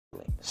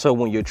So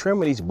when you're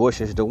trimming these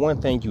bushes, the one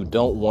thing you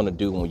don't want to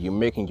do when you're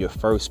making your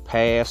first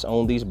pass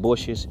on these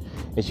bushes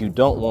is you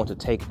don't want to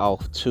take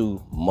off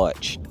too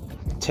much.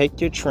 Take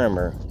your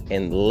trimmer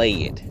and lay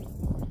it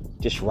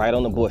just right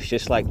on the bush,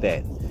 just like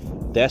that.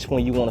 That's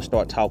when you want to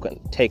start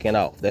taking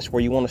off. That's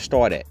where you want to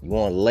start at. You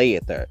want to lay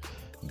it there.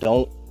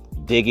 Don't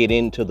dig it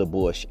into the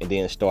bush and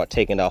then start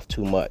taking off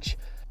too much.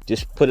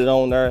 Just put it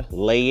on there,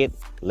 lay it,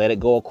 let it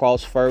go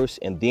across first,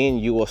 and then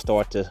you will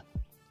start to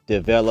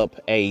develop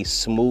a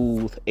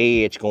smooth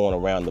edge going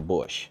around the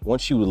bush.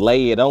 Once you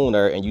lay it on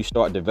there and you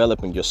start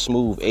developing your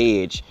smooth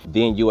edge,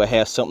 then you will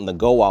have something to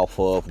go off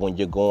of when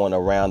you're going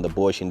around the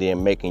bush and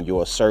then making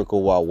your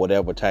circle or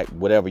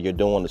whatever you're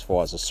doing as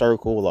far as a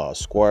circle or a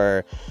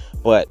square.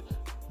 But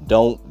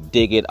don't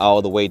dig it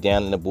all the way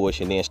down in the bush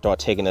and then start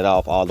taking it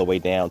off all the way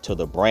down to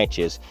the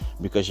branches,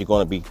 because you're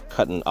going to be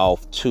cutting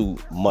off too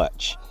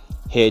much.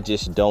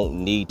 Hedges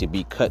don't need to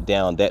be cut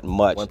down that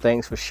much. One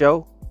thing's for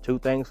sure, two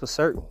things for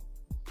certain.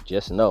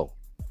 Just know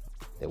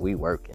that we working.